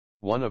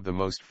One of the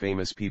most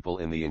famous people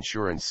in the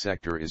insurance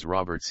sector is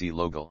Robert C.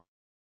 Logel.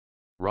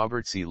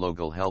 Robert C.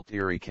 Logel helped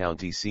Erie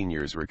County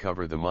Seniors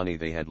recover the money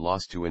they had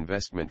lost to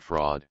investment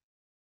fraud.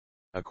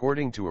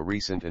 According to a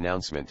recent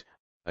announcement,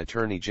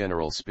 Attorney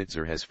General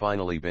Spitzer has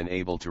finally been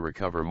able to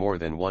recover more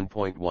than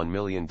 $1.1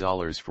 million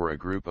for a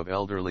group of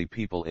elderly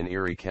people in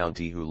Erie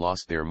County who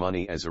lost their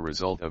money as a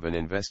result of an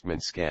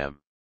investment scam.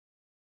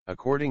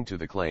 According to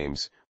the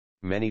claims,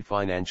 many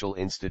financial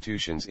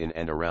institutions in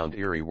and around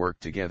Erie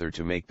worked together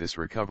to make this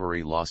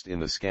recovery lost in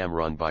the scam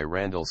run by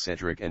Randall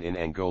Cedrik and in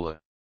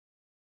Angola.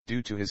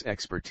 Due to his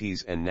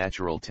expertise and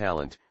natural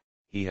talent,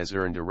 he has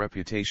earned a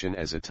reputation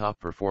as a top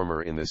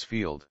performer in this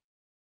field.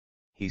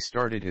 He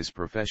started his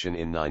profession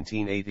in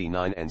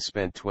 1989 and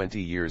spent 20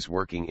 years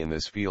working in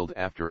this field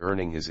after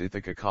earning his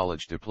Ithaca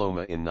College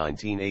diploma in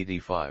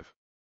 1985.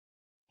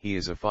 He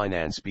is a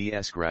Finance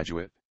BS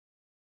graduate.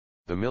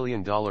 The $1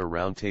 Million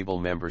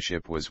Roundtable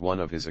membership was one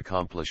of his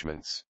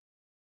accomplishments.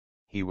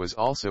 He was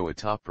also a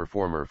top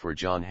performer for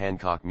John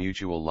Hancock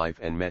Mutual Life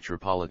and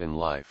Metropolitan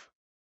Life.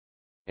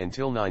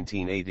 Until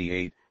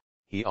 1988,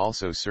 he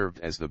also served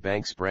as the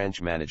bank's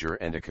branch manager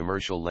and a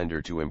commercial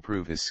lender to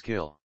improve his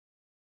skill.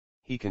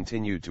 He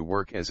continued to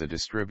work as a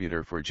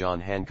distributor for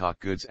John Hancock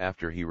Goods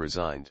after he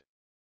resigned.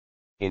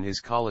 In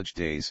his college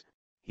days,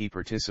 he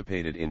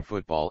participated in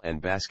football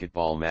and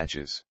basketball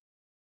matches.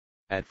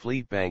 At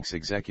Fleet Bank's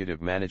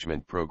executive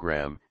management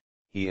program,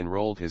 he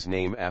enrolled his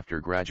name after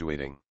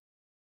graduating.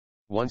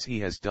 Once he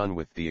has done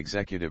with the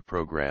executive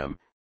program,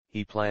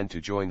 he planned to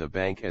join the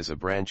bank as a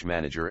branch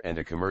manager and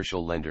a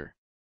commercial lender.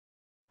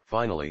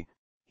 Finally,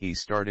 he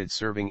started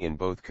serving in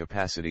both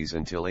capacities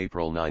until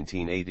April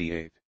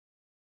 1988.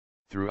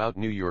 Throughout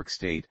New York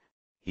State,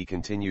 he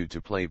continued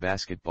to play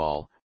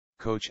basketball,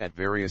 coach at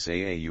various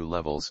AAU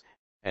levels,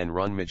 and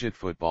run midget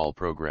football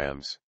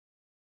programs.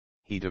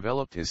 He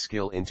developed his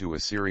skill into a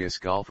serious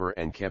golfer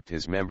and kept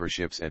his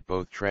memberships at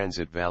both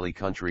Transit Valley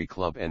Country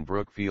Club and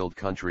Brookfield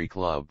Country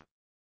Club.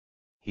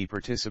 He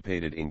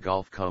participated in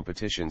golf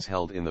competitions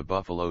held in the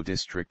Buffalo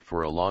district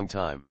for a long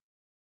time.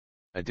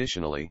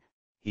 Additionally,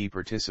 he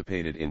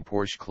participated in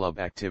Porsche Club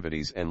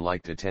activities and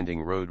liked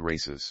attending road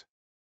races.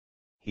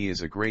 He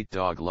is a great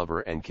dog lover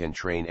and can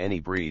train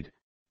any breed,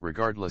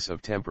 regardless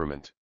of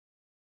temperament.